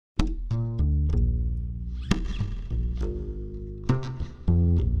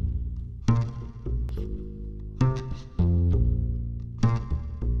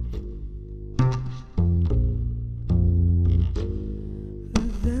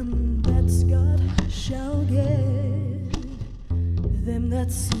shall get, them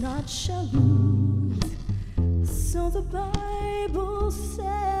that's not shall lose. So the Bible says,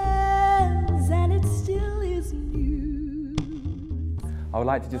 and it still is news. I would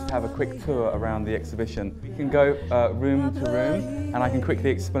like to just have a quick tour around the exhibition. You can go room to room, and I can quickly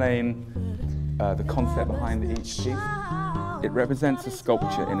explain the concept behind each piece. It represents a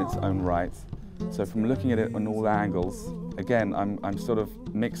sculpture in its own right. So from looking at it on all angles, again, I'm sort of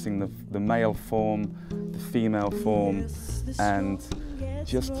mixing the male form, the female form, and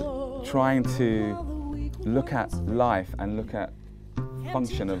just trying to look at life and look at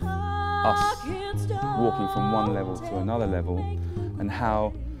function of us walking from one level to another level, and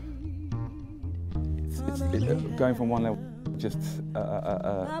how it's going from one level just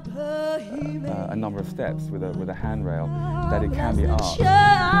a number of steps with a handrail, that it can be art.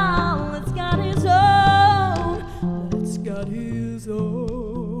 It's got his own, it's got his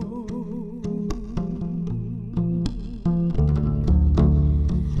own.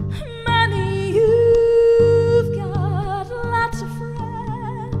 Money, you've got lots of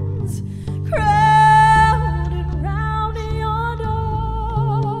friends crowded round your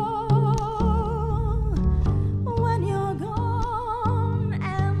door. When you're gone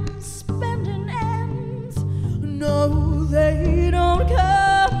and spending ends, no, they don't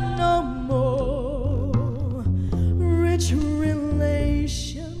come no more. Rich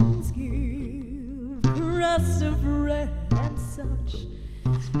relations give crust of bread and such.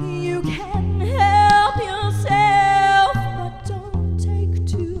 You can help yourself, but don't take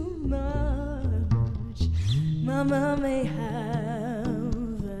too much. Mama may have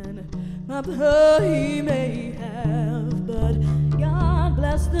and Papa he may have, but God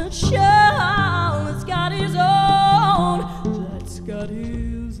bless the child.